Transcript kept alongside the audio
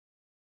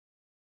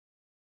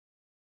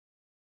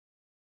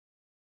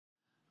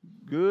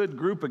Good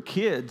group of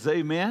kids,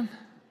 amen.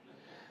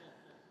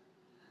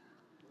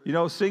 You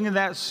know, singing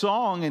that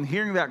song and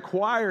hearing that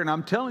choir, and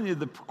I'm telling you,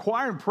 the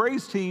choir and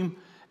praise team,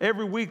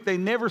 every week, they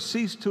never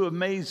cease to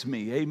amaze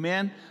me,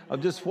 amen,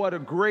 of just what a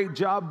great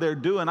job they're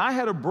doing. I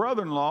had a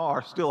brother-in-law,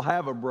 or still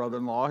have a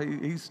brother-in-law,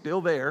 he's still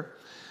there,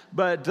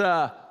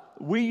 but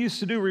we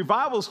used to do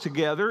revivals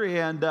together,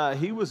 and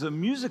he was a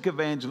music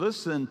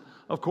evangelist, and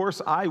of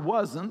course, I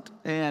wasn't,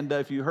 and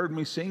if you heard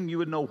me sing, you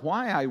would know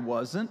why I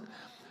wasn't.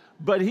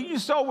 But he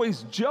used to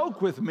always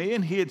joke with me,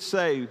 and he'd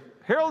say,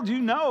 Harold, you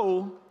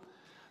know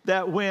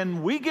that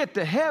when we get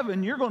to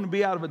heaven, you're going to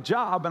be out of a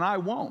job, and I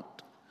won't.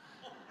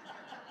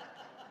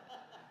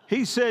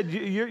 He said,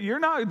 they're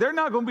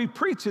not going to be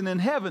preaching in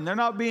heaven. There'll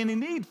not be any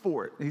need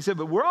for it. He said,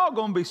 but we're all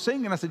going to be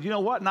singing. I said, you know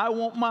what? And I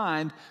won't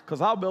mind, because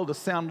I'll be able to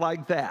sound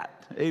like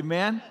that.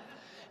 Amen?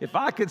 If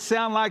I could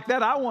sound like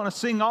that, I want to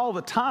sing all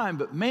the time.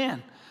 But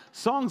man,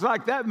 songs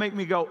like that make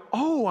me go,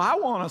 oh, I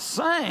want to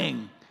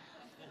sing.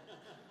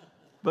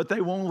 But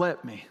they won't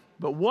let me.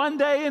 But one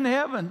day in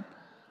heaven,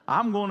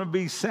 I'm going to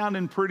be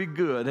sounding pretty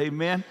good,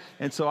 amen?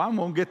 And so I'm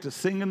going to get to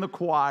sing in the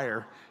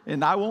choir,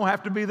 and I won't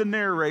have to be the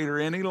narrator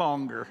any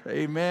longer,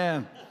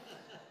 amen?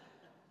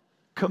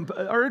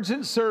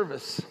 Urgent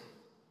service.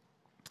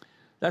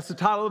 That's the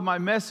title of my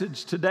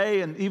message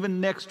today and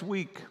even next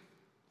week.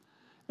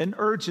 An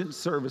urgent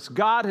service.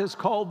 God has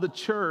called the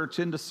church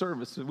into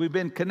service. We've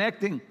been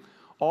connecting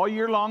all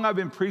year long. I've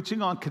been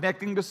preaching on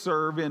connecting to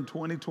serve in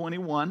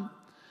 2021.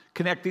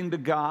 Connecting to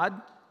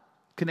God,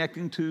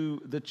 connecting to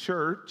the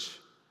church,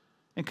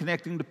 and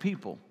connecting to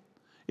people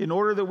in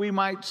order that we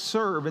might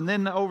serve. And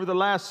then over the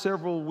last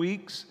several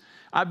weeks,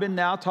 I've been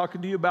now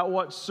talking to you about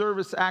what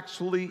service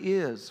actually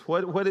is,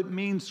 what it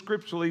means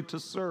scripturally to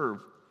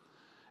serve,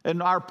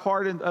 and our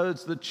part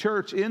as the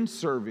church in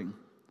serving.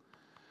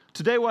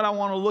 Today, what I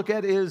want to look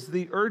at is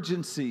the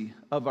urgency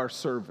of our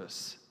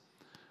service.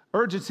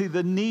 Urgency,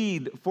 the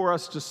need for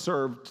us to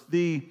serve,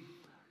 the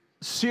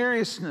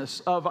seriousness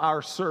of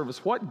our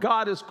service, what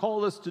God has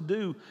called us to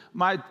do.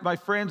 My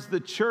friends, the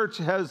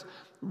church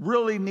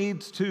really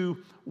needs to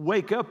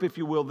wake up, if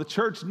you will. The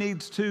church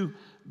needs to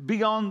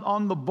be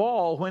on the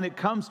ball when it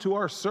comes to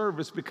our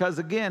service, because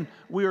again,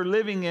 we are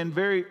living in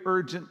very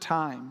urgent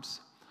times.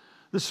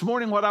 This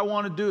morning, what I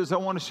want to do is I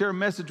want to share a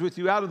message with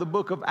you out of the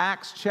book of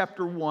Acts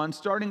chapter 1,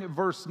 starting at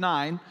verse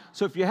 9.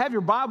 So if you have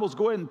your Bibles,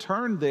 go ahead and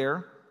turn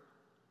there.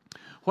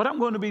 What I'm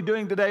going to be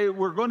doing today,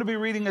 we're going to be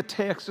reading a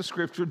text of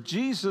Scripture.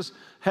 Jesus,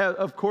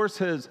 of course,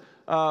 has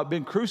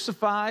been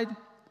crucified.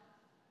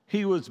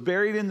 He was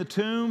buried in the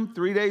tomb.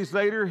 3 days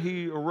later,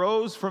 he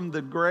arose from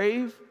the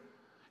grave.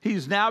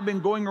 He's now been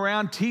going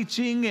around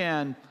teaching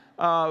and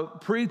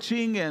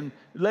preaching and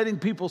letting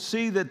people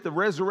see that the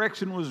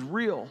resurrection was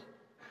real.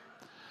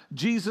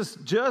 Jesus,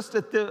 just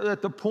at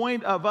the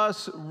point of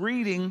us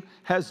reading,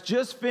 has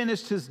just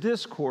finished his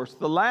discourse,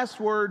 the last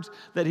words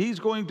that he's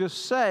going to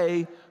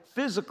say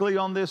physically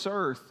on this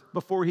earth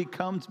before he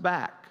comes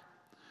back.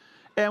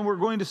 And we're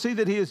going to see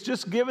that he has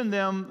just given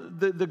them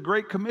the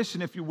Great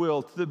Commission, if you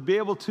will, to be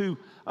able to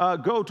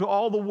go to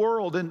all the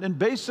world and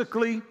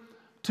basically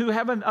to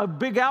have a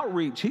big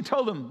outreach. He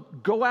told them,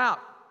 go out,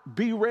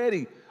 be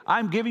ready.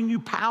 I'm giving you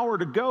power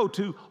to go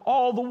to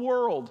all the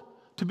world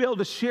to be able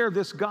to share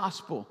this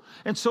gospel.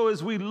 And so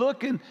as we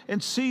look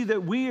and see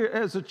that we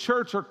as a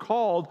church are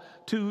called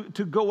to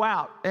go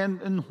out,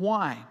 and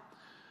why?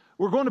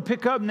 We're going to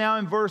pick up now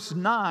in verse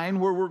 9,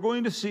 where we're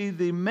going to see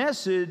the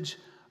message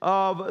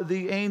of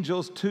the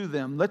angels to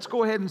them. Let's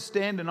go ahead and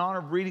stand in honor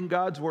of reading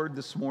God's word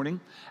this morning.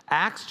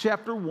 Acts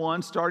chapter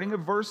 1, starting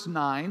at verse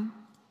 9.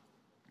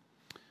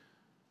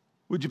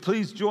 Would you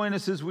please join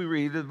us as we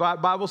read? The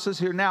Bible says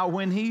here, now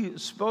when he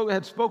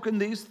had spoken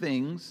these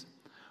things,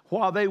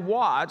 while they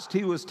watched,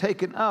 he was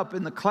taken up,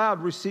 and the cloud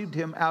received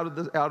him out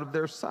of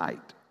their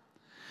sight.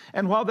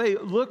 And while they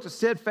looked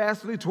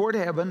steadfastly toward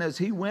heaven as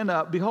he went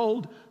up,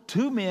 behold,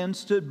 2 men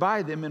stood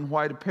by them in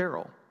white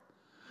apparel,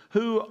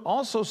 who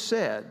also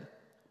said,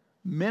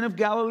 Men of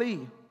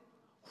Galilee,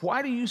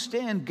 why do you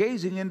stand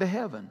gazing into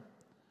heaven?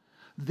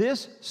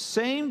 This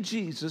same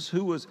Jesus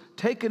who was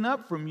taken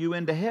up from you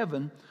into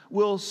heaven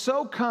will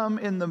so come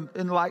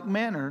in like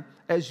manner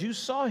as you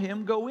saw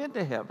him go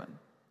into heaven.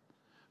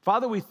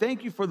 Father, we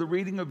thank you for the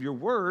reading of your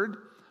word.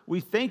 We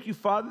thank you,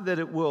 Father, that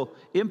it will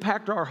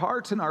impact our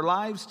hearts and our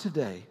lives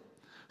today.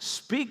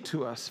 Speak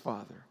to us,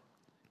 Father.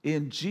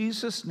 In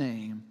Jesus'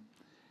 name,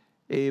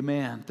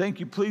 amen. Thank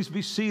you. Please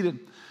be seated.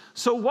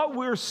 So what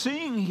we're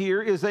seeing here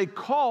is a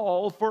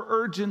call for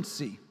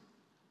urgency.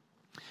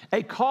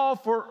 A call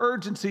for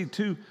urgency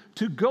to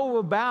go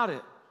about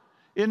it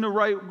in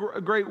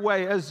the great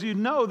way. As you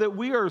know, that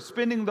we are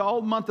spending the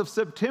whole month of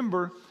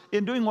September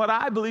in doing what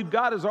I believe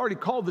God has already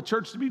called the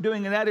church to be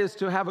doing, and that is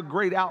to have a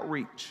great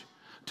outreach,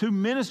 to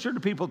minister to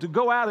people, to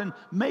go out and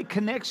make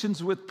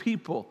connections with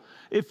people.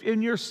 If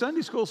in your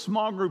Sunday school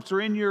small groups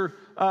or in your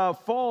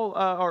fall,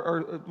 or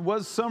it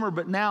was summer,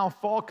 but now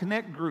fall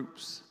connect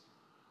groups,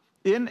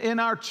 in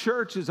our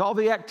churches, all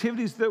the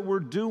activities that we're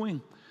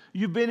doing,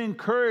 You've been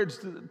encouraged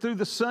through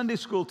the Sunday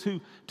school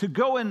to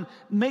go and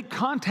make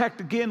contact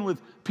again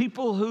with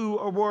people who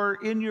were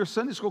in your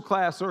Sunday school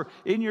class or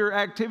in your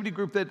activity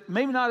group that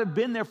maybe not have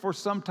been there for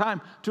some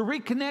time, to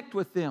reconnect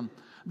with them.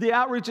 The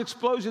outreach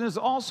explosion is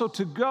also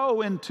to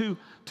go and to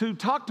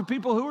talk to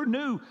people who are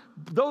new,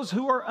 those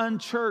who are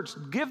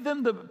unchurched. Give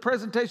them the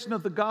presentation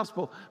of the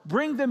gospel.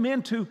 Bring them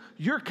into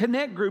your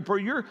connect group or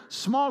your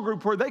small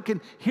group where they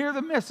can hear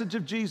the message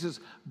of Jesus.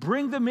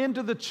 Bring them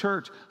into the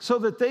church so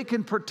that they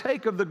can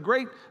partake of the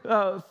great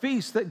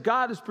feast that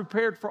God has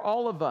prepared for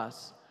all of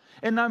us.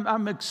 And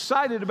I'm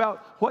excited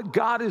about what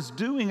God is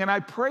doing, and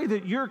I pray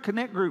that your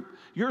connect group,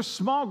 your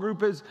small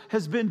group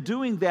has been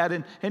doing that,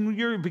 and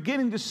you're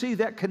beginning to see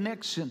that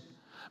connection,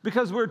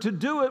 because we're to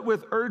do it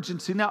with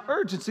urgency. Now,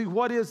 urgency,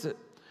 what is it?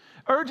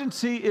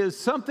 Urgency is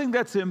something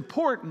that's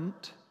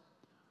important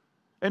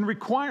and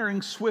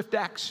requiring swift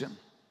action.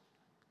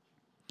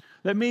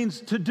 That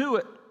means to do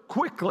it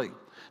quickly.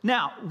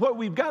 Now, what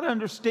we've got to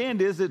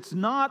understand is it's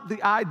not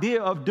the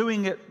idea of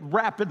doing it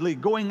rapidly,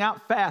 going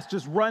out fast,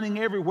 just running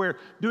everywhere,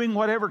 doing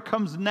whatever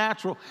comes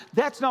natural.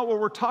 That's not what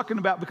we're talking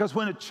about, because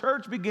when a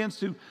church begins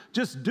to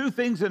just do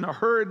things in a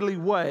hurriedly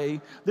way,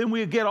 then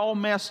we get all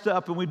messed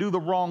up and we do the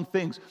wrong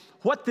things.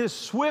 What this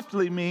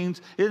swiftly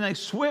means in a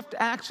swift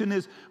action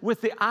is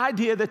with the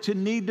idea that you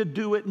need to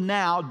do it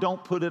now,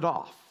 don't put it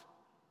off.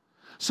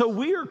 So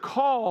we are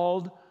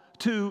called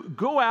to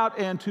go out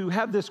and to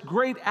have this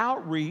great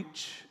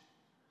outreach,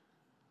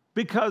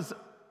 because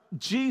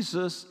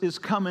Jesus is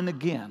coming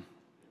again.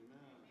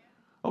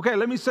 Okay,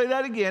 let me say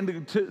that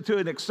again to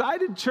an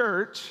excited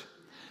church.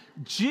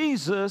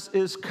 Jesus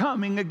is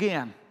coming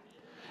again.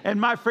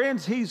 And my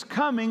friends, he's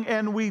coming,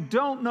 and we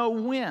don't know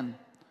when.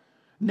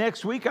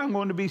 Next week, I'm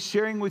going to be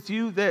sharing with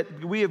you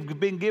that we have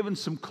been given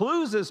some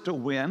clues as to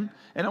when,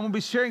 and I'm going to be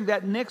sharing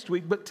that next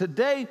week. But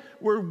today,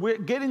 we're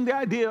getting the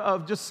idea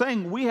of just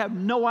saying we have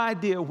no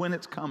idea when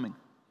it's coming.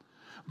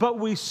 But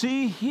we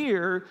see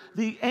here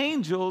the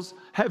angels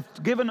have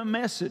given a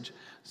message.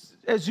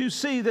 As you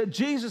see that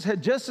Jesus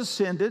had just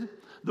ascended,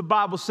 the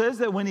Bible says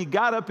that when he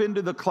got up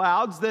into the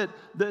clouds,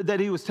 that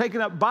he was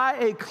taken up by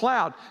a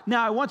cloud.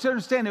 Now, I want you to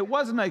understand, it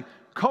wasn't a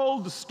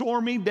cold,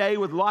 stormy day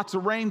with lots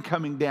of rain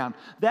coming down.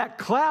 That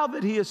cloud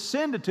that he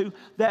ascended to,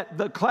 that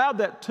the cloud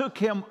that took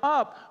him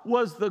up,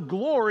 was the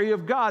glory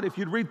of God. If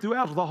you'd read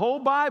throughout the whole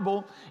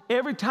Bible,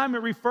 every time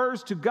it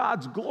refers to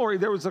God's glory,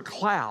 there was a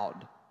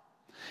cloud.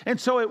 And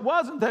so it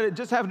wasn't that it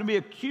just happened to be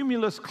a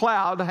cumulus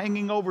cloud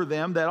hanging over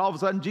them, that all of a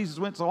sudden Jesus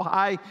went so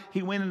high,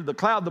 he went into the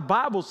cloud. The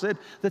Bible said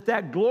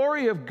that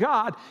glory of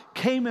God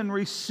came and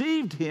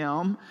received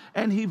him,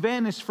 and he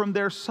vanished from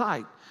their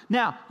sight.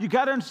 Now, you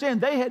got to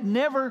understand, they had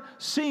never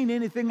seen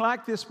anything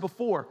like this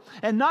before.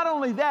 And not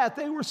only that,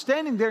 they were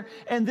standing there,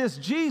 and this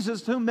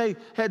Jesus whom they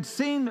had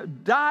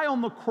seen die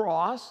on the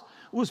cross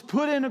was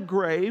put in a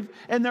grave,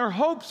 and their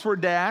hopes were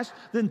dashed.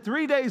 Then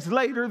 3 days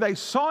later, they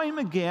saw him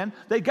again.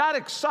 They got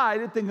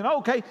excited, thinking,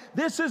 okay,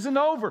 this isn't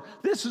over.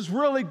 This is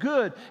really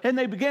good. And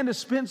they began to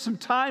spend some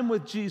time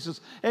with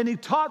Jesus, and he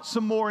taught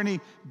some more, and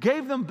he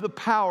gave them the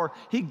power.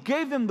 He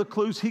gave them the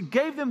clues. He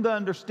gave them the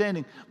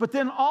understanding. But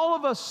then all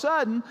of a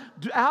sudden,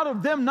 out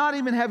of them not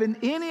even having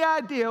any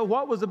idea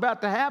what was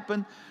about to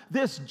happen,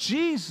 this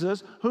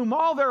Jesus, whom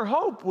all their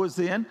hope was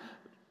in,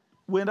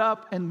 went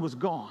up and was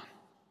gone.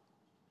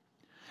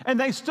 And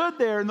they stood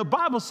there, and the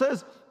Bible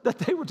says that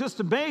they were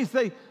just amazed.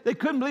 They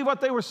couldn't believe what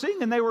they were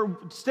seeing, and they were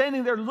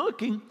standing there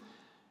looking.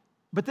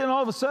 But then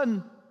all of a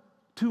sudden,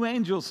 two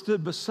angels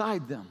stood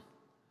beside them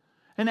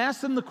and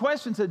asked them the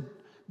question, said,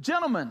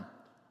 "Gentlemen,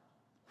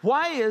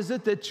 why is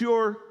it that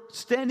you're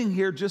standing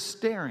here just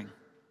staring?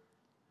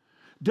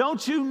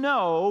 Don't you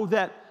know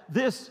that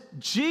this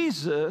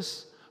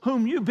Jesus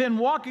whom you've been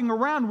walking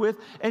around with,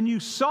 and you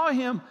saw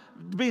him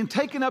being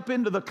taken up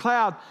into the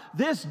cloud,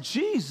 this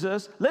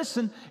Jesus,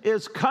 listen,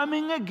 is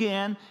coming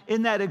again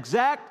in that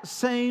exact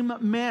same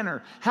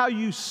manner. How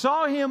you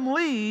saw him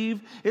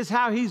leave is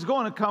how he's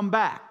going to come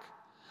back."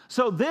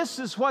 So this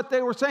is what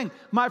they were saying.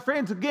 My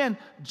friends, again,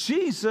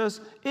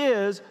 Jesus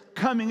is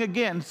coming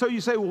again. So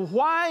you say, well,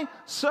 why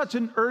such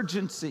an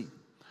urgency?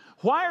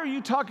 Why are you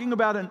talking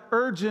about an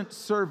urgent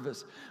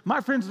service?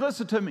 My friends,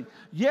 listen to me.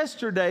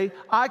 Yesterday,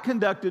 I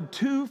conducted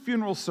 2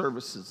 funeral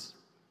services.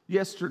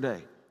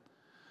 Yesterday.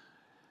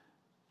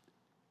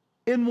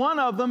 In one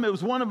of them, it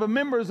was one of the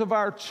members of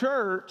our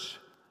church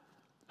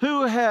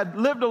who had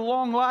lived a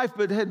long life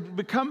but had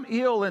become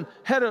ill and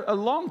had a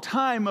long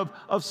time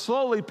of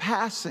slowly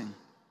passing.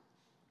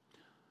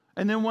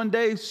 And then one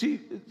day,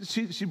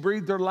 she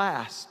breathed her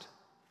last.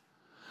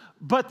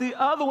 But the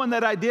other one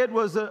that I did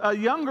was a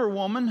younger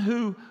woman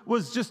who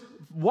was just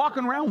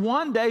walking around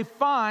one day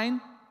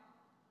fine,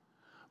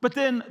 but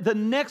then the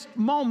next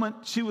moment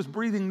she was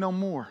breathing no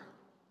more.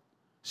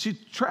 She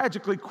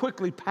tragically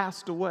quickly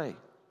passed away.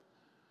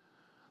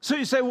 So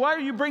you say, why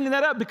are you bringing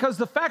that up? Because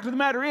the fact of the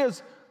matter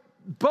is,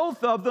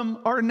 both of them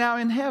are now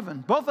in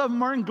heaven. Both of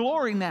them are in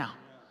glory now.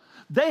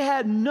 They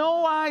had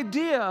no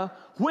idea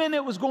when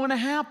it was going to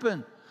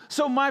happen.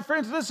 So my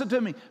friends, listen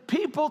to me.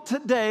 People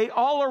today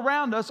all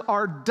around us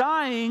are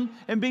dying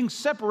and being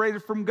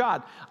separated from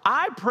God.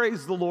 I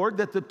praise the Lord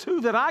that the two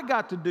that I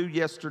got to do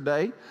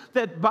yesterday,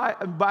 that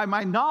by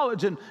my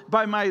knowledge and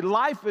by my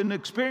life and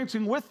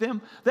experiencing with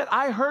them, that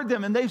I heard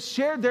them and they've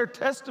shared their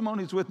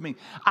testimonies with me.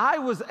 I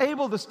was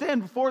able to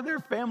stand before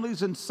their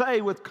families and say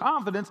with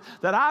confidence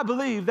that I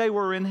believe they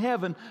were in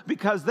heaven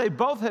because they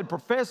both had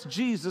professed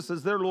Jesus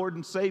as their Lord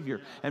and Savior.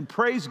 And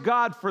praise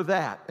God for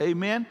that.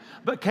 Amen.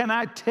 But can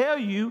I tell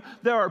you,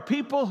 there are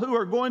people who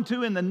are going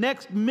to, in the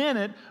next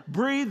minute,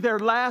 breathe their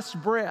last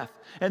breath.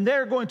 And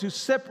they're going to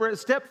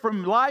step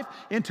from life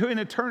into an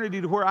eternity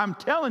to where I'm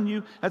telling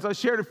you, as I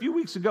shared a few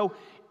weeks ago,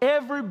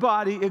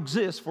 everybody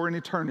exists for an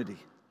eternity.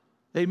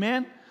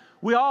 Amen?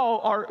 We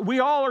all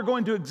are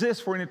going to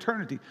exist for an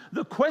eternity.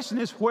 The question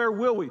is, where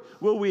will we?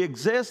 Will we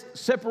exist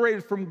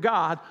separated from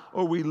God,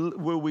 or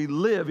will we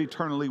live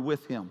eternally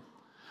with Him?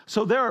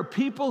 So there are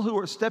people who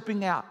are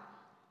stepping out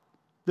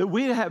that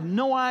we have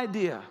no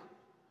idea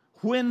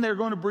when they're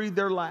going to breathe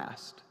their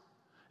last.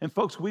 And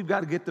folks, we've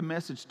got to get the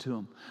message to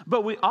them.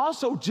 But we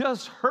also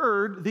just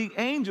heard the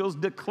angels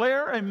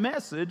declare a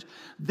message.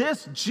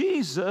 This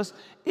Jesus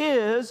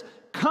is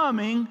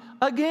coming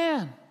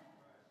again.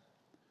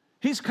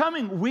 He's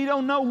coming. We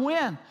don't know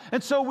when.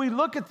 And so we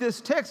look at this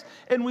text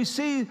and we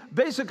see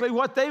basically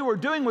what they were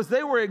doing was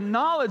they were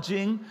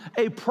acknowledging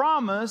a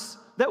promise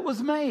that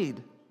was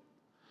made.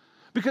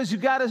 Because you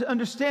got to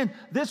understand,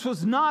 this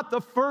was not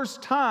the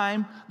first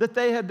time that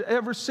they had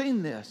ever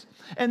seen this.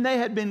 And they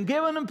had been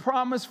given a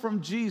promise from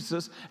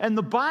Jesus. And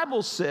the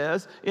Bible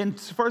says in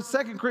 2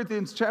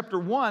 Corinthians chapter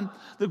 1,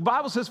 the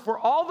Bible says, for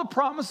all the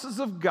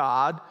promises of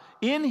God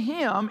in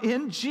Him,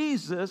 in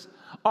Jesus,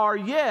 are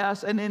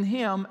yes, and in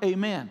Him,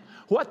 amen.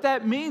 What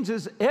that means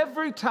is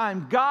every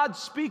time God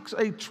speaks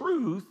a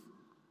truth,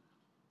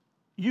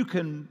 you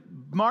can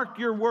mark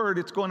your word,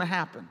 it's going to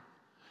happen.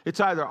 It's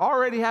either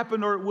already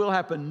happened or it will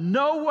happen.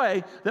 No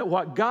way that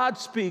what God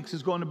speaks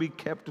is going to be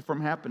kept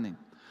from happening.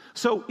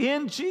 So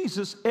in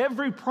Jesus,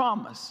 every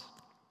promise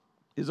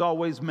is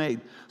always made.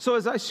 So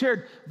as I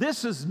shared,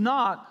 this is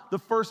not the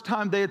first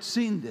time they had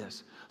seen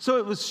this. So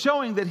it was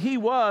showing that He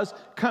was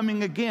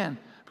coming again.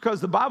 Because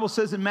the Bible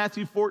says in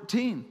Matthew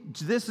 14,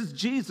 this is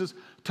Jesus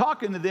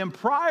talking to them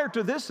prior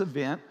to this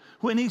event,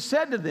 when He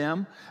said to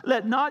them,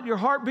 let not your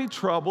heart be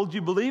troubled.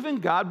 You believe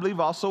in God, believe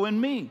also in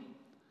me.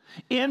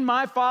 In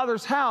my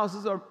Father's house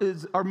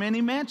are many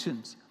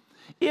mansions.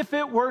 If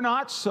it were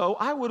not so,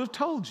 I would have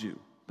told you.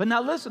 But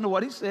now listen to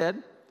what He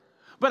said.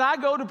 But I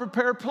go to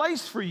prepare a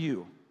place for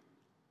you.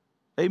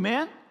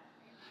 Amen?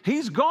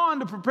 He's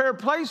gone to prepare a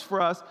place for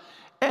us.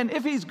 And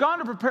if He's gone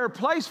to prepare a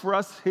place for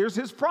us, here's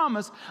His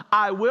promise.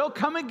 I will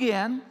come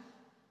again.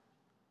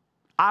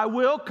 I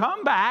will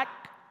come back.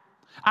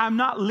 I'm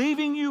not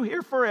leaving you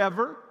here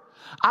forever.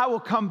 I will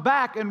come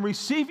back and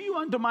receive you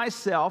unto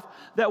myself,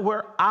 that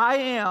where I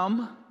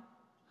am,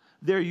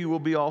 there you will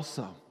be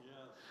also. Yes.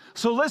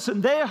 So listen,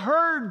 they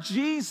heard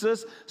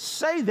Jesus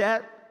say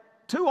that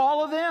to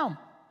all of them,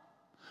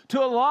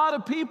 to a lot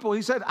of people.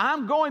 He said,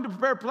 I'm going to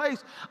prepare a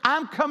place.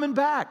 I'm coming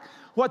back.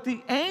 What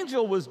the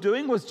angel was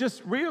doing was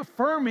just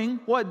reaffirming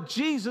what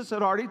Jesus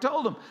had already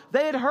told them.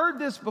 They had heard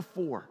this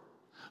before.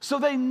 So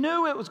they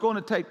knew it was going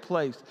to take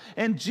place.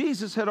 And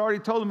Jesus had already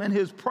told them, and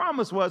His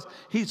promise was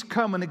He's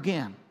coming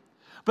again.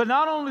 But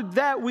not only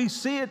that, we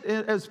see it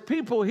as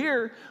people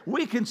here,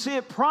 we can see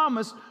it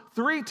promised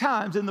 3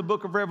 times in the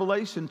book of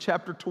Revelation,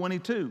 chapter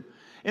 22.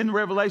 In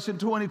Revelation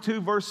 22,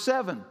 verse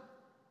 7.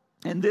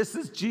 And this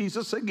is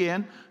Jesus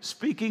again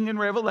speaking in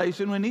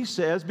Revelation when He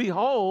says,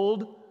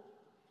 behold,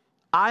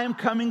 I am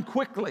coming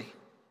quickly.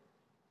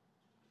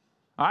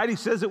 All right, He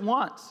says it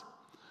once.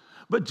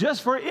 But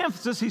just for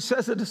emphasis, He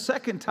says it a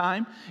second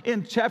time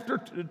in chapter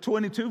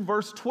 22,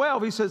 verse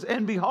 12. He says,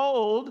 and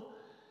behold,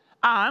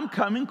 I'm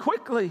coming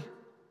quickly.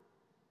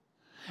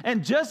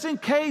 And just in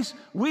case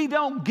we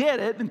don't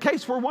get it, in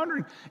case we're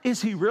wondering,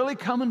 is He really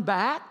coming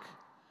back?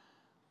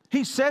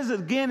 He says it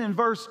again in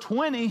verse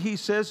 20. He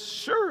says,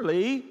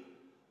 surely.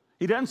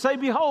 He doesn't say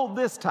behold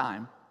this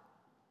time.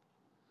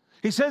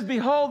 He says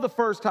behold the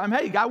first time.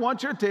 Hey, I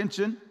want your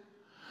attention.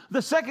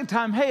 The second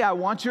time, hey, I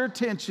want your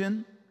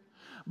attention.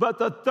 But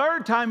the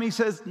third time He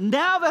says,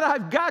 now that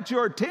I've got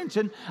your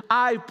attention,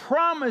 I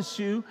promise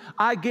you,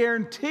 I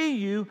guarantee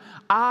you,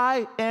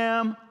 I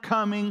am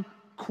coming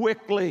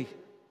quickly.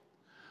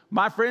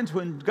 My friends,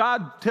 when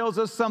God tells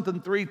us something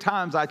 3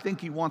 times, I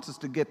think He wants us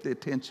to get the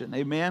attention.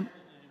 Amen? Amen.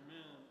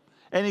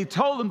 And He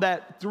told them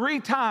that 3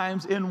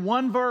 times in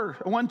one verse,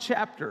 one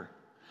chapter.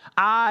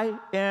 I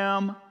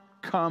am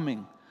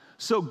coming.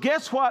 So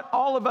guess what,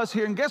 all of us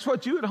here, and guess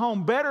what, you at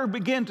home better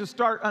begin to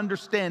start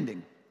understanding.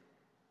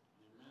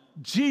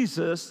 Amen.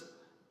 Jesus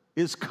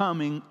is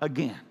coming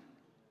again.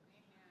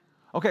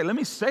 Okay, let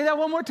me say that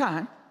one more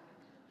time.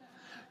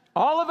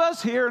 All of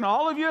us here and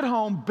all of you at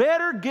home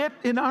better get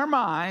in our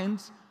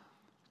minds,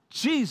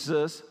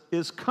 Jesus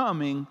is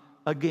coming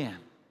again.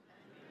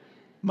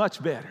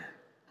 Much better.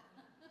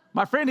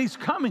 My friend, he's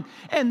coming.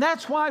 And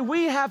that's why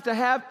we have to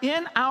have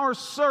in our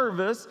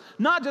service,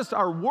 not just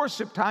our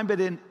worship time, but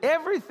in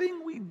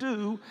everything we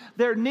do,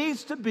 there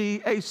needs to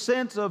be a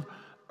sense of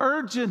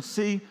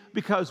urgency,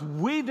 because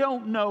we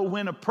don't know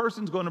when a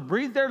person's going to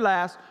breathe their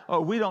last,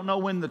 or we don't know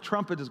when the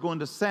trumpet is going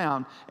to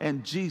sound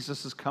and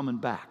Jesus is coming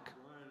back.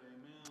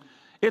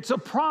 It's a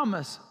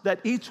promise that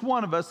each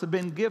one of us have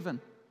been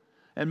given.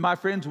 And my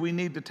friends, we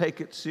need to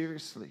take it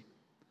seriously.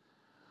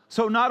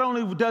 So not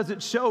only does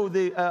it show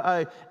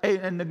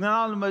an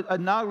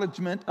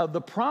acknowledgement of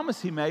the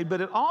promise he made,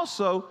 but it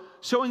also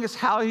showing us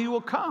how he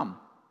will come.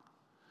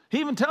 He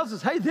even tells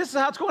us, hey, this is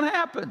how it's going to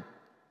happen.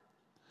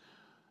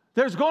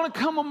 There's going to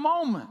come a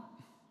moment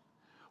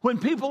when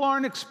people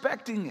aren't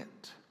expecting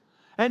it.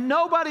 And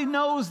nobody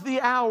knows the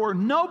hour,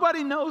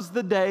 nobody knows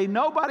the day,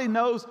 nobody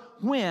knows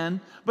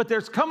when, but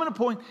there's coming a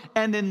point,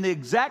 and in the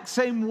exact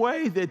same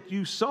way that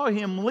you saw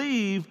him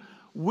leave,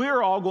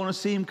 we're all going to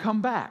see him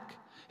come back.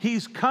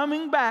 He's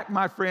coming back,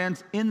 my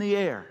friends, in the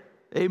air.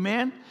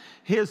 Amen?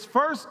 His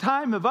first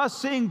time of us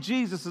seeing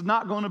Jesus is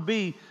not going to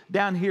be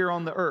down here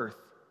on the earth.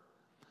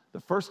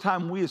 The first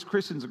time we as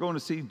Christians are going to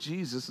see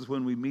Jesus is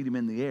when we meet him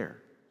in the air.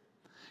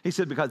 He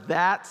said, because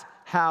that's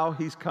how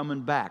he's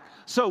coming back.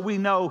 So we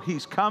know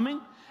he's coming,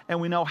 and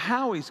we know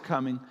how he's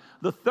coming.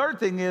 The third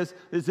thing is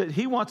that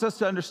he wants us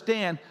to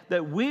understand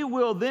that we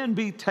will then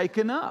be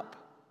taken up.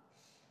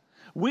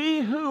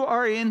 We who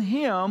are in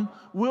him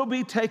will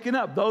be taken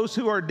up. Those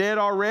who are dead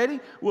already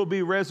will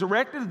be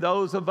resurrected.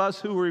 Those of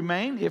us who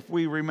remain, if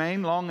we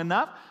remain long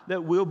enough,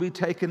 that will be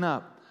taken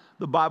up.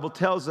 The Bible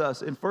tells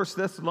us in 1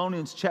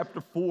 Thessalonians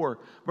chapter 4,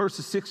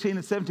 verses 16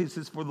 and 17, it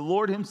says, for the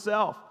Lord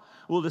himself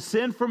will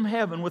descend from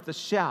heaven with a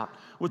shout,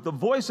 with the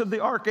voice of the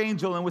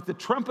archangel, and with the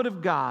trumpet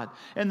of God.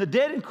 And the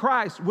dead in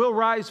Christ will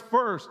rise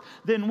first.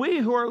 Then we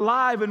who are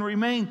alive and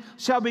remain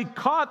shall be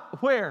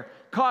caught where?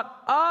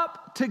 Caught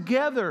up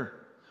together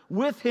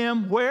with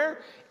him,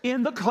 where?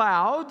 In the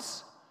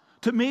clouds,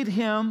 to meet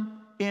him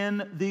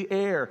in the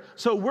air.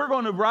 So we're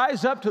going to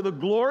rise up to the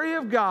glory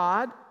of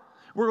God.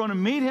 We're going to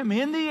meet him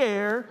in the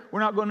air.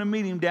 We're not going to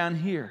meet him down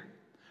here.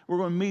 We're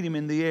going to meet him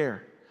in the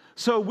air.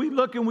 So we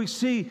look and we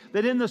see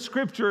that in the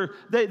scripture,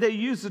 they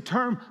use the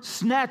term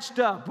snatched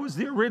up was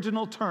the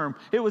original term.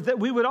 It was that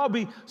we would all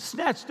be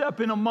snatched up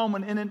in a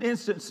moment, in an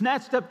instant,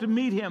 snatched up to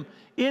meet him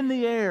in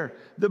the air.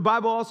 The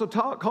Bible also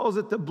calls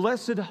it the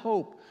blessed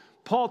hope.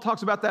 Paul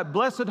talks about that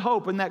blessed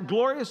hope and that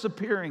glorious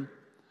appearing,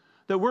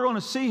 that we're going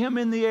to see him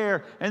in the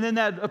air, and then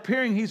that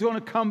appearing, he's going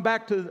to come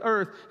back to the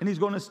earth and he's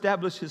going to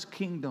establish his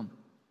kingdom.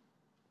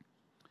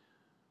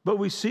 But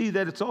we see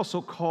that it's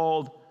also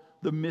called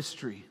the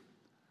mystery.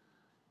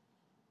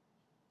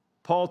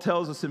 Paul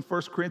tells us in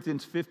 1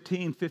 Corinthians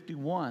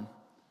 15:51,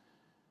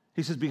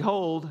 he says,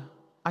 behold,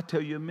 I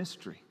tell you a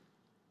mystery.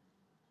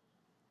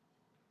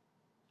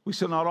 We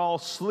shall not all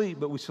sleep,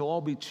 but we shall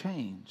all be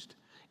changed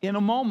in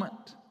a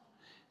moment.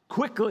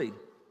 Quickly,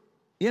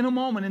 in a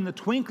moment, in the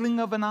twinkling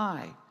of an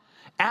eye,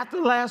 at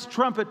the last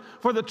trumpet,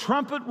 for the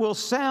trumpet will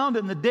sound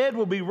and the dead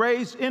will be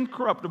raised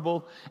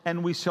incorruptible,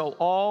 and we shall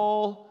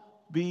all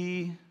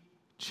be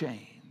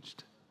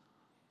changed.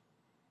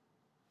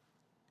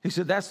 He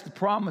said, that's the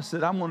promise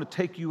that I'm going to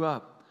take you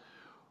up.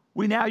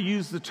 We now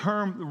use the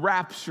term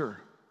rapture.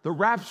 The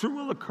rapture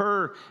will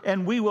occur,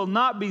 and we will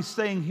not be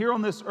staying here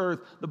on this earth.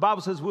 The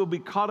Bible says we'll be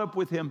caught up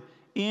with him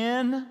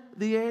in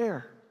the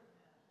air.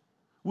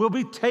 We'll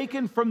be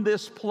taken from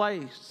this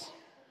place,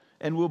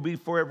 and we'll be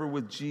forever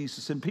with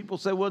Jesus. And people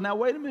say, well, now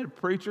wait a minute,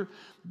 preacher.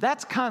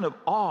 That's kind of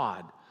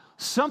odd.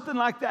 Something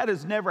like that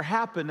has never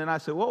happened. And I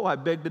say, well, I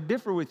beg to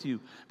differ with you,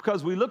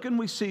 because we look and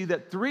we see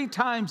that three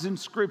times in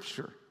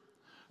Scripture,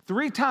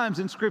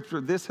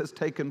 this has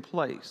taken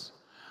place.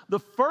 The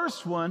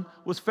first one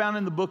was found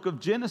in the book of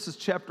Genesis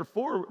chapter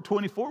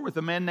 24 with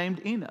a man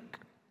named Enoch.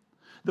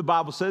 The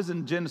Bible says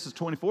in Genesis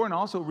 24, and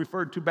also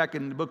referred to back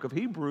in the book of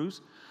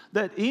Hebrews,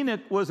 that Enoch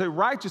was a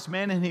righteous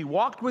man and he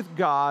walked with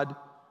God,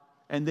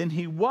 and then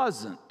he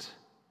wasn't,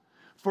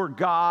 for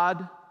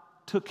God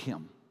took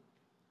him.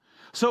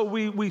 So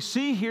we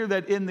see here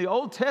that in the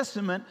Old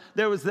Testament,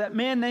 there was that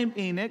man named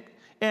Enoch,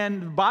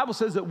 and the Bible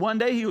says that one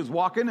day he was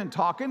walking and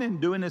talking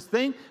and doing his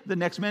thing. The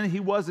next minute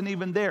he wasn't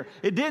even there.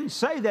 It didn't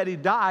say that he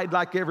died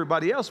like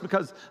everybody else,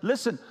 because,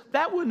 listen,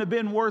 that wouldn't have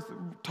been worth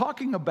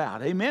talking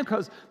about, amen?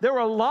 Because there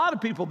were a lot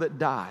of people that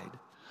died.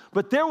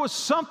 But there was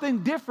something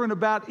different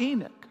about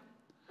Enoch.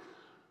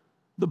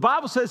 The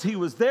Bible says he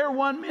was there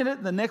one minute,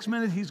 and the next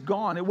minute he's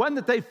gone. It wasn't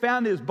that they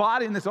found his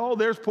body and they said, oh,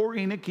 there's poor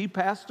Enoch, he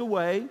passed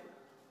away.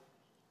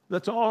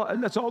 Let's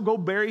all go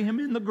bury him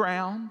in the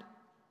ground.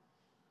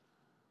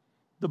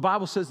 The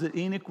Bible says that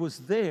Enoch was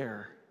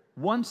there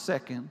 1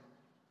 second,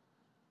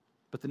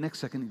 but the next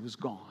second he was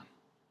gone.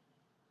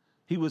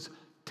 He was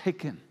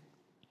taken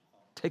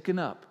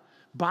up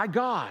by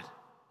God.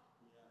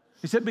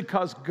 He said,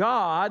 because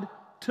God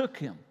took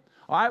him.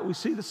 All right, we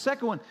see the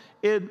second one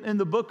in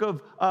the book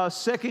of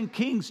 2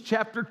 Kings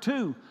chapter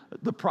 2,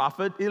 the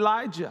prophet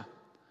Elijah.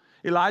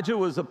 Elijah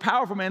was a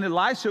powerful man.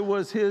 Elisha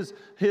was his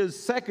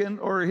second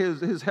or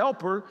his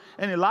helper.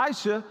 And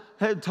Elisha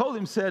had told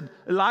him, said,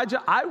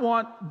 Elijah, I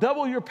want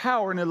double your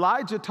power. And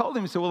Elijah told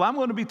him, he said, well, I'm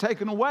going to be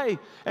taken away.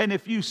 And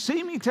if you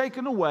see me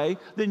taken away,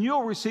 then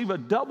you'll receive a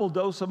double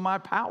dose of my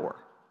power.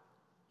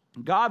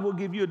 God will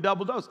give you a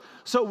double dose.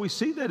 So we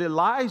see that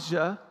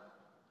Elijah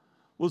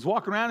was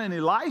walking around and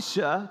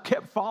Elisha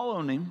kept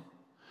following him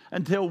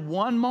until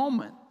one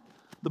moment.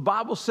 The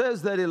Bible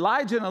says that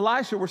Elijah and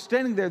Elisha were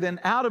standing there. Then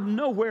out of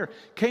nowhere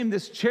came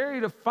this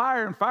chariot of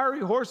fire and fiery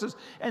horses,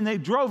 and they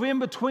drove in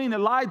between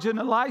Elijah and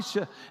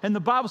Elisha. And the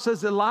Bible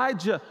says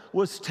Elijah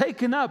was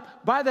taken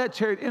up by that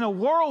chariot in a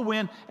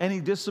whirlwind, and he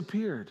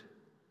disappeared.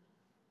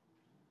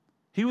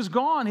 He was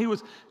gone. He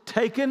was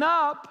taken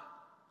up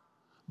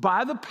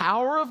by the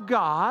power of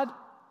God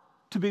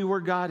to be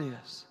where God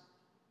is.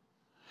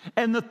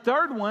 And the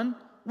third one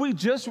we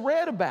just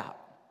read about.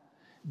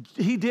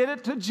 He did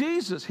it to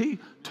Jesus. He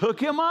took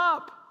him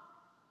up.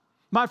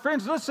 My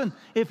friends, listen,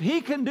 if he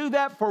can do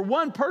that for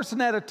one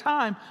person at a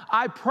time,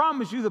 I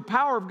promise you the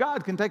power of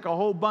God can take a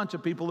whole bunch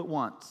of people at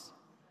once.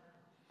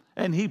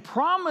 And he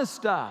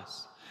promised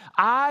us,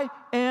 I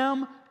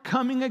am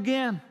coming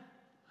again,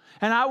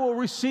 and I will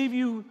receive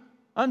you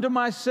unto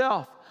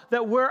myself,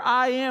 that where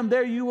I am,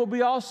 there you will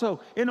be also.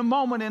 In a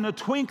moment, in a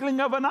twinkling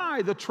of an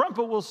eye, the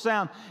trumpet will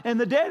sound, and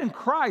the dead in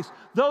Christ,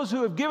 those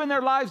who have given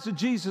their lives to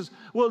Jesus,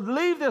 will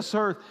leave this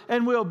earth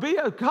and will be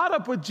caught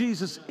up with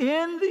Jesus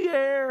in the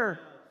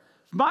air.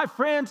 My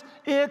friends,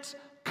 it's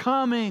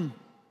coming.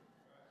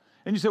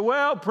 And you say,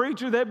 well,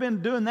 preacher, they've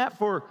been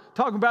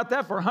talking about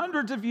that for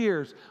hundreds of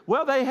years.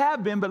 Well, they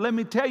have been, but let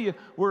me tell you,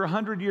 we're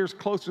 100 years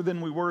closer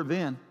than we were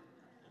then.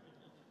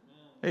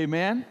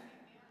 Amen?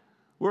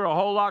 We're a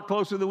whole lot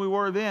closer than we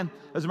were then.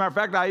 As a matter of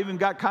fact, I even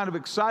got kind of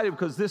excited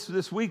because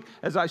this week,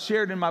 as I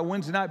shared in my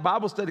Wednesday night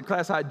Bible study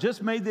class, I had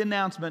just made the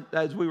announcement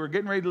as we were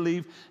getting ready to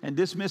leave and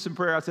dismiss in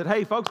prayer. I said,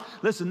 hey, folks,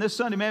 listen, this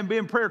Sunday, man, be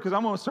in prayer because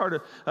I'm going to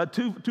start a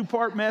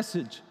two-part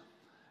message.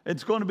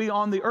 It's going to be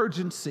on the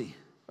urgency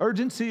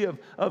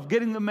of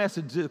getting the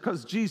message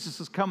because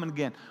Jesus is coming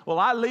again. Well,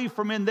 I leave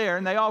from in there,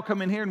 and they all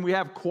come in here, and we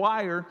have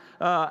choir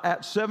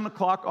at 7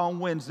 o'clock on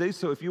Wednesday.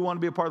 So if you want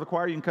to be a part of the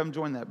choir, you can come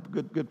join that.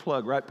 Good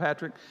plug, right,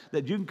 Patrick?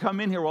 That you can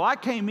come in here. Well, I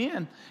came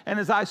in, and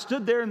as I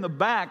stood there in the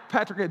back,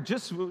 Patrick had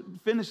just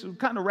finished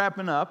kind of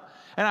wrapping up,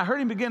 and I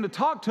heard him begin to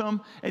talk to him.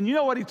 And you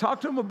know what he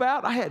talked to him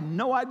about? I had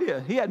no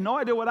idea. He had no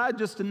idea what I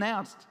just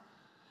announced.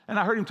 And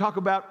I heard him talk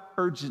about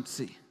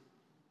urgency.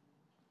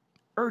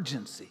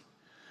 Urgency.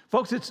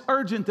 Folks, it's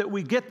urgent that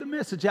we get the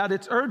message out.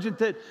 It's urgent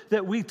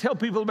that we tell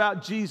people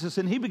about Jesus.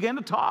 And he began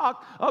to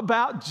talk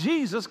about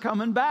Jesus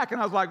coming back.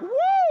 And I was like,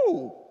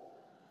 whoa!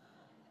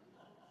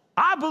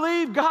 I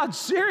believe God's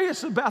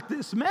serious about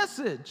this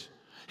message.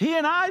 He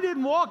and I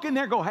didn't walk in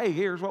there and go, hey,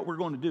 here's what we're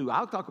going to do.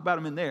 I'll talk about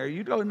him in there.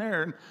 You go in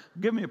there and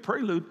give me a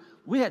prelude.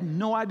 We had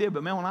no idea.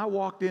 But man, when I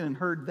walked in and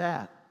heard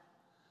that,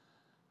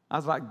 I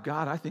was like,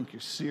 God, I think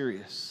you're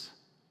serious.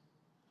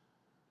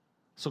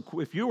 So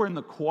if you were in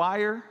the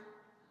choir,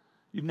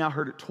 you've now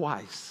heard it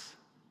twice.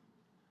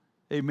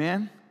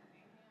 Amen?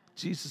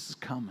 Jesus is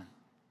coming.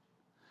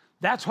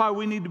 That's why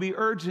we need to be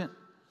urgent,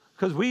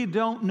 because we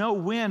don't know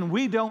when.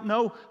 We don't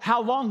know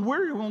how long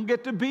we're going to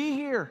get to be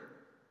here.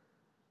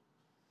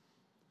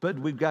 But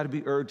we've got to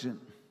be urgent.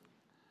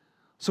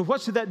 So what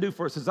should that do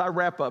for us as I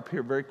wrap up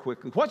here very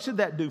quickly? What should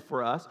that do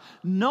for us?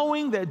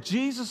 Knowing that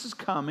Jesus is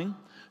coming,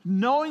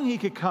 knowing he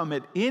could come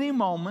at any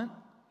moment,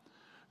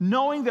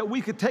 knowing that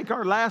we could take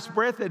our last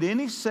breath at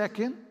any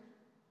second.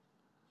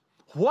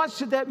 What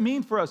should that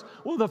mean for us?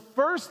 Well, the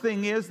first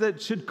thing is that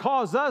it should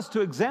cause us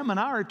to examine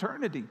our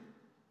eternity.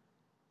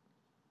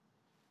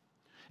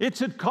 It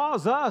should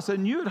cause us,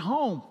 and you at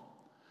home,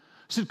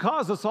 should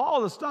cause us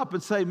all to stop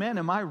and say, man,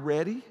 am I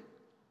ready?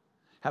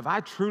 Have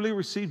I truly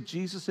received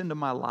Jesus into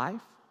my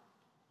life?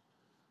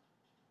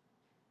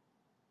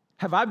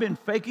 Have I been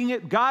faking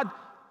it? God,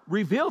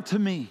 reveal to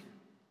me,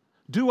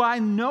 do I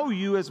know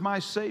you as my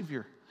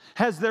Savior?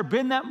 Has there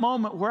been that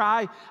moment where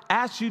I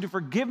asked you to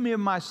forgive me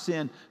of my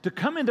sin, to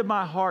come into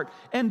my heart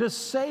and to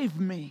save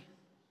me?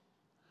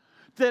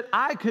 That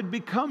I could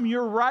become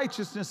your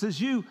righteousness as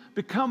you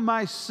become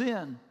my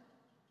sin.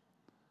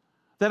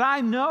 That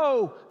I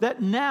know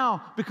that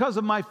now, because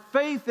of my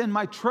faith and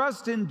my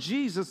trust in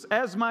Jesus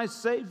as my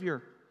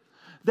Savior,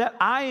 that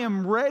I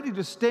am ready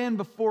to stand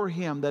before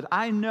him, that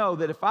I know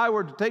that if I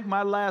were to take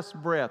my last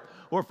breath,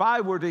 or if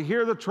I were to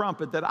hear the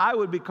trumpet, that I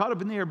would be caught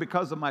up in the air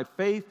because of my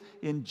faith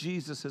in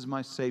Jesus as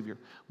my Savior.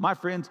 My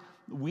friends,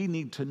 we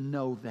need to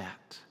know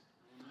that.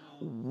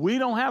 We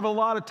don't have a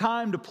lot of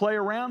time to play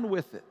around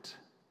with it.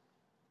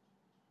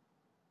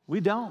 We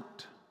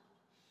don't.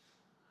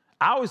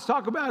 I always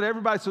talk about it.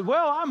 Everybody says,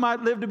 well, I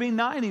might live to be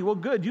 90. Well,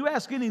 good. You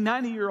ask any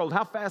 90-year-old,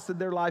 how fast did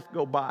their life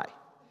go by?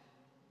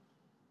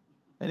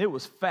 And it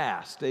was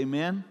fast,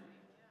 amen?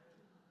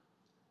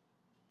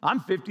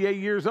 I'm 58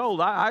 years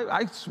old.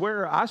 I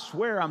swear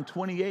I'm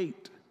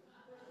 28.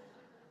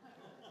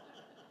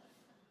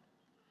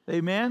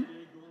 Amen?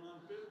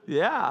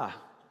 Yeah.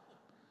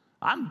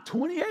 I'm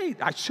 28.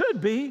 I should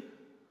be.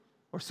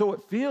 Or so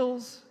it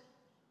feels.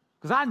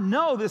 Because I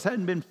know this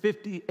hadn't been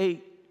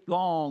 58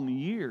 long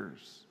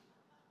years.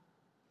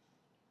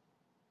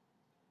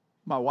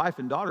 My wife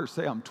and daughter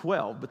say I'm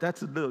 12, but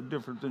that's a little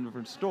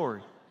different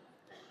story.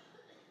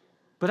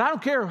 But I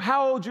don't care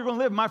how old you're going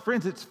to live. My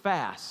friends, it's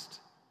fast.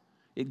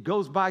 It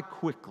goes by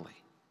quickly.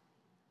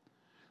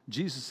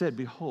 Jesus said,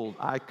 behold,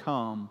 I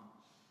come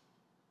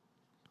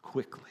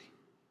quickly.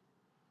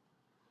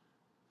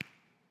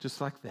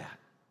 Just like that.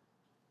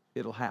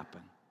 It'll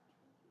happen.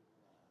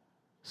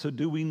 So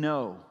do we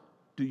know?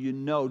 Do you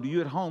know? Do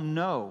you at home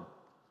know?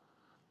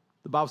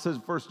 The Bible says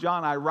in 1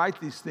 John, I write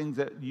these things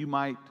that you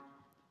might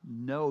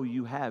know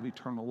you have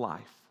eternal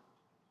life.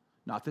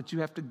 Not that you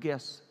have to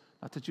guess,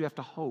 not that you have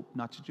to hope,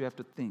 not that you have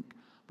to think,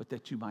 but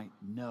that you might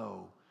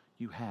know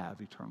you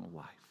have eternal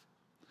life.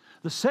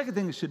 The second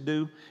thing it should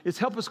do is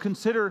help us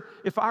consider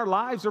if our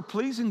lives are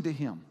pleasing to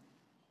Him.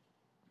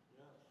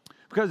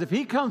 Because if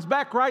He comes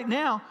back right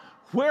now,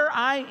 where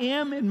I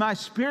am in my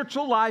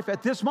spiritual life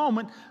at this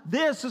moment,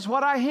 this is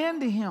what I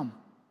hand to Him.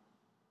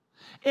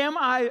 Am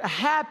I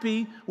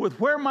happy with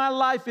where my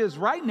life is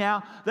right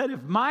now, that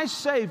if my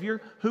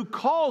Savior who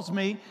calls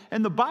me,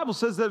 and the Bible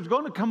says there's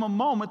going to come a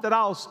moment that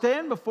I'll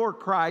stand before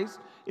Christ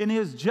in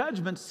His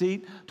judgment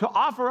seat to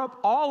offer up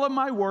all of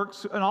my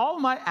works and all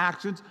of my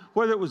actions,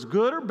 whether it was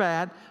good or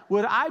bad,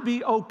 would I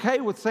be okay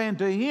with saying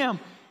to Him,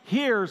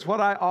 here's what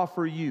I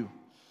offer you?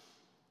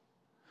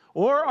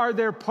 Or are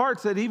there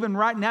parts that even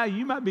right now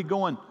you might be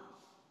going,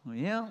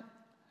 well,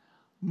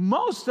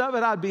 most of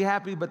it I'd be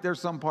happy, but there's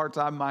some parts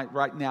I might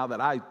right now that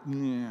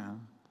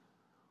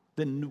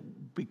Then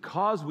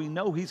because we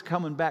know He's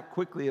coming back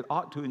quickly, it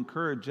ought to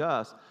encourage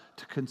us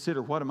to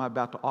consider, what am I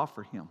about to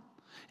offer Him?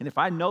 And if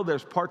I know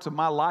there's parts of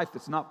my life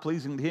that's not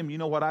pleasing to Him, you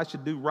know what I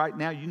should do right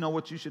now? You know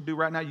what you should do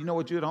right now? You know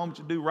what you at home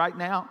should do right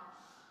now?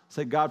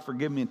 Say, God,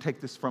 forgive me and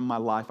take this from my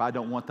life. I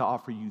don't want to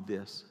offer you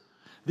this.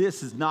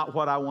 This is not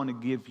what I want to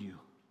give you.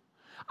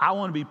 I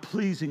want to be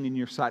pleasing in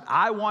your sight.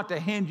 I want to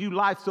hand you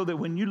life so that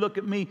when you look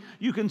at me,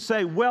 you can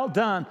say, well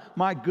done,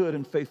 my good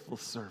and faithful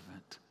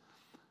servant.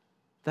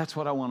 That's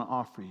what I want to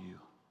offer you.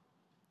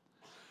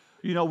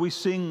 You know, we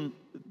sing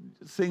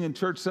in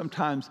church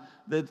sometimes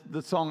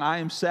the song, I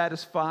am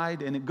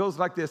satisfied, and it goes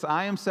like this,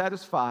 I am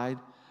satisfied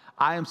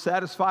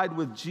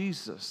with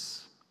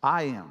Jesus.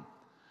 I am.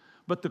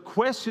 But the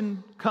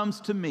question comes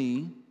to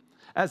me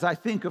as I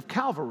think of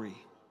Calvary,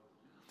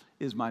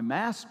 is my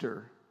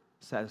master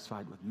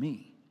satisfied with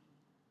me?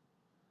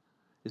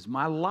 Is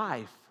my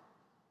life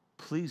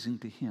pleasing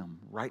to Him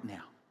right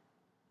now?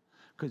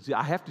 Because you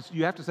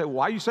have to say, well,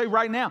 why do you say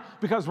right now?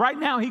 Because right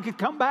now He could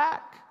come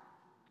back.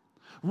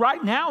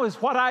 Right now is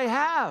what I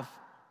have.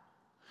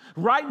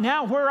 Right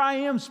now where I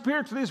am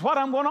spiritually is what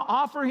I'm going to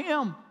offer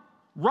Him.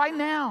 Right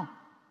now.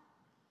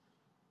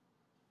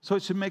 So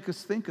it should make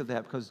us think of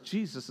that, because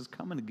Jesus is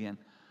coming again.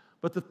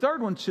 But the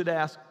third one should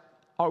ask,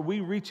 are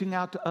we reaching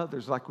out to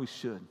others like we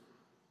should?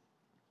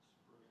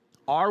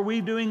 Are we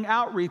doing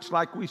outreach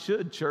like we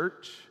should,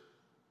 church?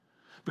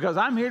 Because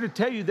I'm here to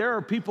tell you there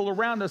are people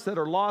around us that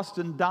are lost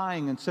and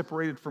dying and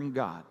separated from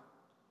God.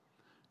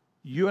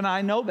 You and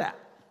I know that.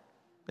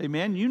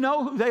 Amen? You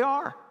know who they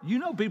are. You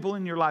know people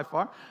in your life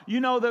are. You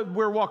know that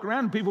we're walking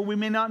around with people we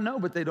may not know,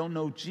 but they don't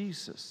know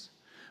Jesus.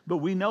 But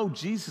we know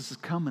Jesus is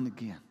coming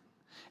again.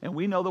 And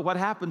we know that what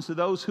happens to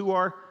those who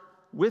are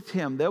with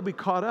Him, they'll be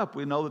caught up.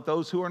 We know that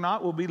those who are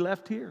not will be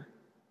left here.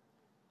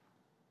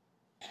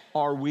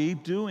 Are we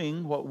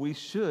doing what we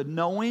should?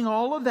 Knowing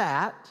all of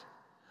that,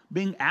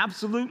 being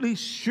absolutely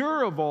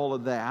sure of all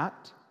of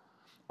that,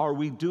 are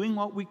we doing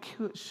what we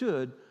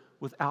should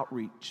with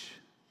outreach?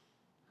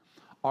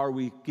 Are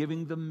we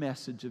giving the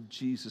message of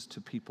Jesus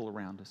to people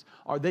around us?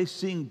 Are they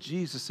seeing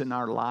Jesus in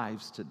our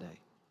lives today?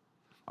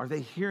 Are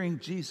they hearing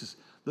Jesus,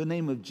 the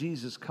name of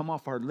Jesus, come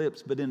off our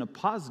lips, but in a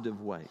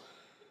positive way?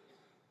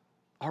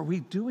 Are we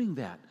doing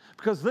that?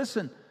 Because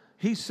listen,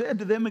 He said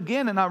to them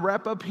again, and I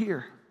wrap up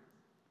here,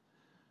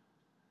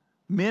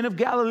 men of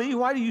Galilee,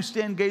 why do you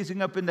stand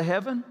gazing up into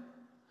heaven?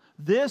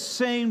 This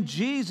same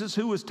Jesus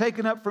who was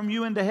taken up from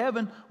you into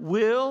heaven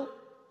will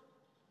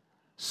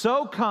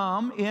so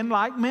come in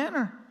like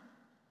manner.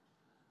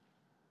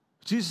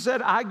 Jesus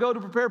said, I go to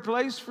prepare a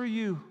place for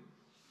you.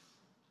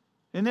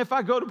 And if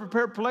I go to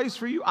prepare a place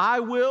for you,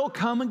 I will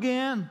come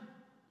again.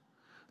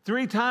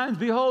 3 times,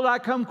 behold, I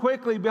come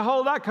quickly.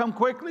 Behold, I come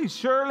quickly.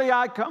 Surely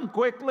I come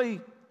quickly.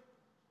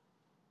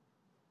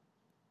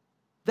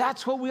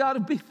 That's what we ought to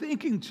be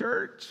thinking,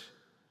 church.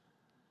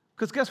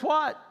 Because guess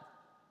what?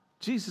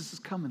 Jesus is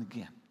coming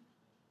again.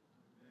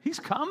 He's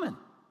coming.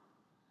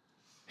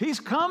 He's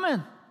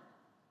coming.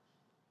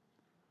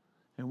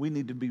 And we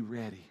need to be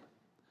ready.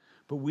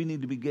 But we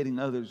need to be getting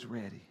others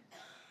ready.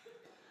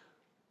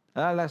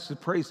 I'll ask the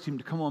praise team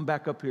to come on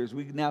back up here as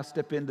we now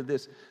step into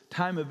this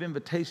time of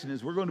invitation,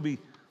 as we're going to be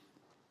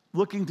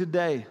looking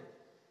today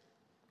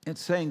and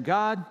saying,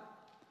 God,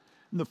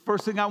 and the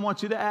first thing I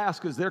want you to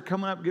ask as they're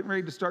coming up, getting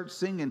ready to start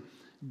singing,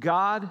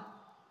 God,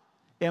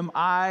 am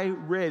I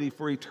ready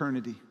for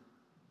eternity?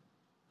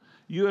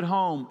 You at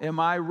home, am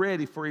I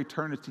ready for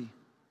eternity?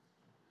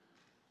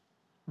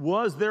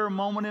 Was there a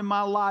moment in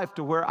my life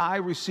to where I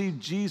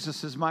received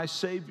Jesus as my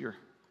Savior?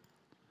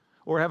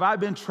 Or have I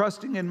been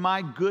trusting in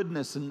my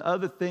goodness and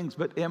other things,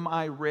 but am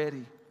I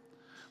ready?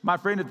 My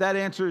friend, if that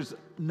answer is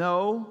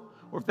no,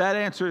 or if that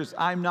answer is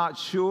I'm not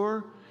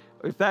sure,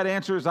 or if that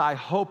answer is I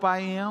hope I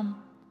am,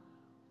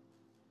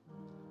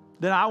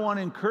 then I want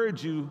to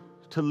encourage you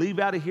to leave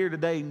out of here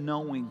today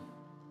knowing.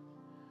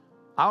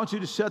 I want you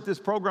to shut this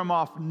program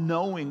off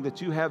knowing that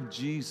you have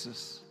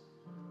Jesus.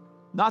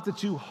 Not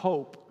that you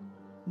hope,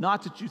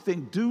 not that you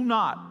think. Do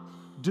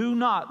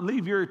not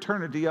leave your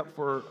eternity up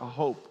for a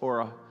hope or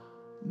a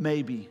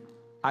maybe,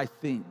 I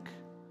think.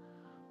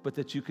 But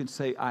that you can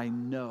say, I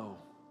know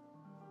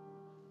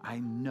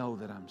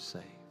that I'm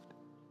saved.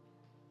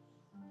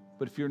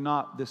 But if you're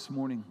not this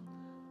morning,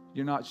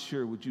 you're not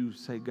sure, would you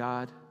say,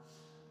 God,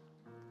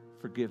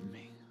 forgive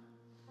me.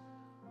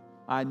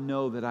 I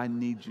know that I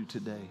need you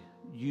today.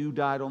 You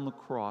died on the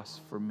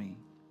cross for me.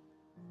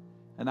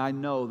 And I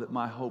know that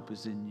my hope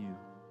is in you.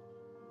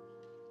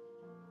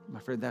 My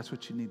friend, that's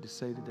what you need to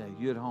say today.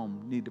 You at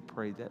home need to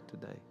pray that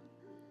today.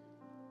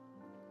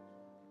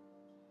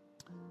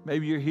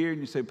 Maybe you're here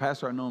and you say,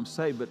 Pastor, I know I'm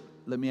saved, but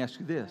let me ask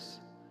you this.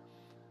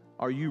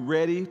 Are you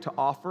ready to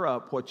offer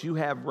up what you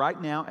have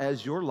right now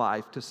as your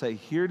life to say,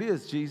 here it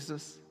is,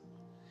 Jesus.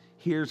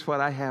 Here's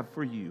what I have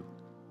for you.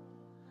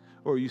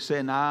 Or are you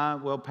saying,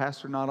 well,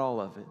 Pastor, not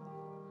all of it.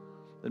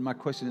 Then my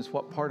question is,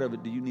 what part of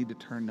it do you need to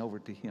turn over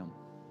to Him?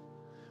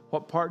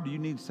 What part do you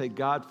need to say,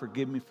 God,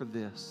 forgive me for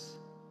this?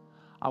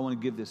 I want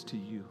to give this to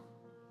you.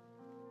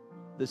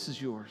 This is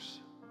yours.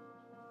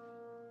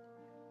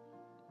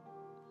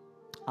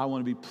 I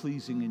want to be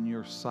pleasing in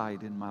your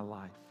sight in my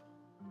life.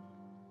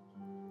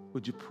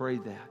 Would you pray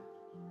that?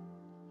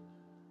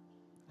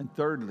 And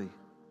thirdly,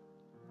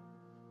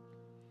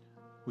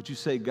 would you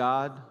say,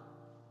 God,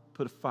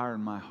 put a fire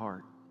in my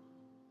heart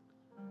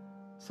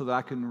so that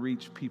I can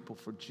reach people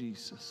for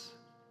Jesus,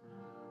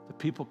 that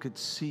people could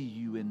see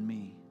you in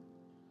me,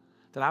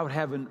 that I would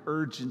have an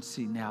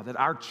urgency now, that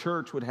our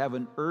church would have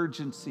an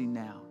urgency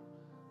now,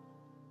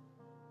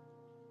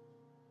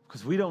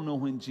 because we don't know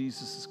when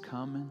Jesus is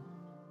coming.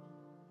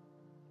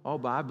 Oh,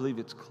 but I believe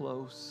it's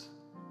close.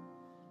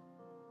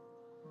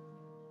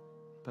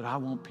 But I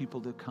want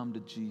people to come to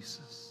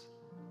Jesus.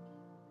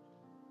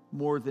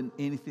 More than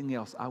anything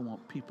else, I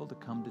want people to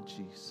come to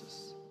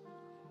Jesus.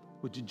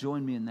 Would you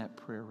join me in that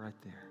prayer right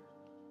there?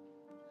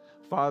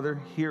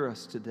 Father, hear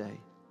us today.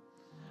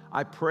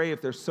 I pray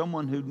if there's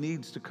someone who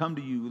needs to come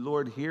to you,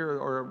 Lord, here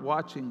or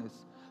watching this,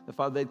 that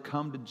Father, they'd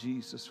come to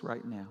Jesus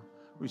right now,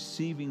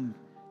 receiving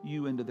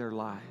you into their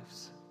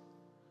lives.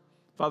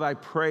 Father, I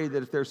pray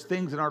that if there's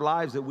things in our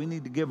lives that we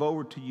need to give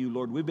over to you,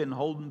 Lord, we've been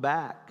holding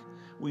back.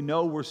 We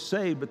know we're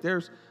saved, but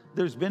there's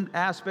been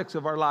aspects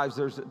of our lives.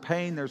 There's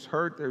pain, there's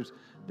hurt, there's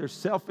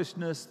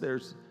selfishness,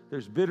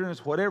 there's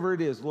bitterness, whatever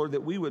it is, Lord,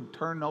 that we would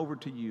turn over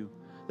to you.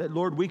 That,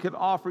 Lord, we could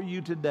offer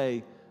you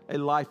today a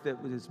life that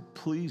is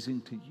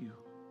pleasing to you.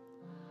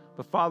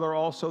 But, Father,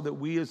 also that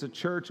we as a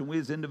church and we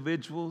as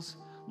individuals,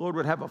 Lord,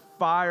 would have a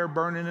fire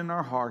burning in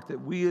our heart,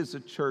 that we as a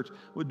church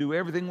would do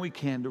everything we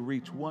can to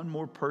reach one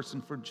more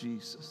person for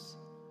Jesus.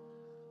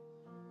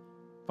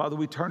 Father,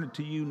 we turn it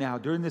to you now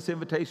during this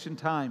invitation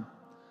time.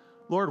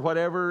 Lord,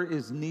 whatever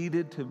is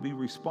needed to be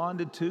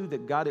responded to,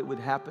 that God, it would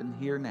happen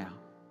here now.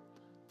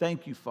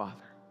 Thank you, Father.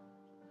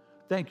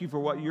 Thank you for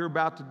what you're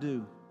about to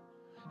do.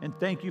 And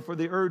thank you for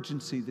the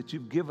urgency that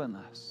you've given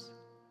us.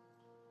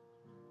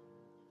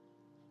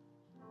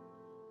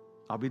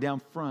 I'll be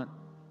down front,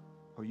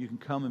 or you can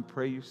come and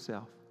pray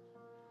yourself.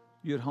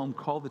 You at home,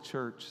 call the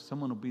church.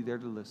 Someone will be there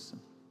to listen.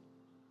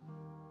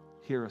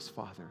 Hear us,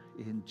 Father,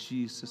 in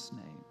Jesus'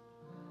 name.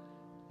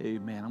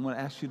 Amen. I'm going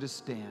to ask you to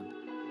stand.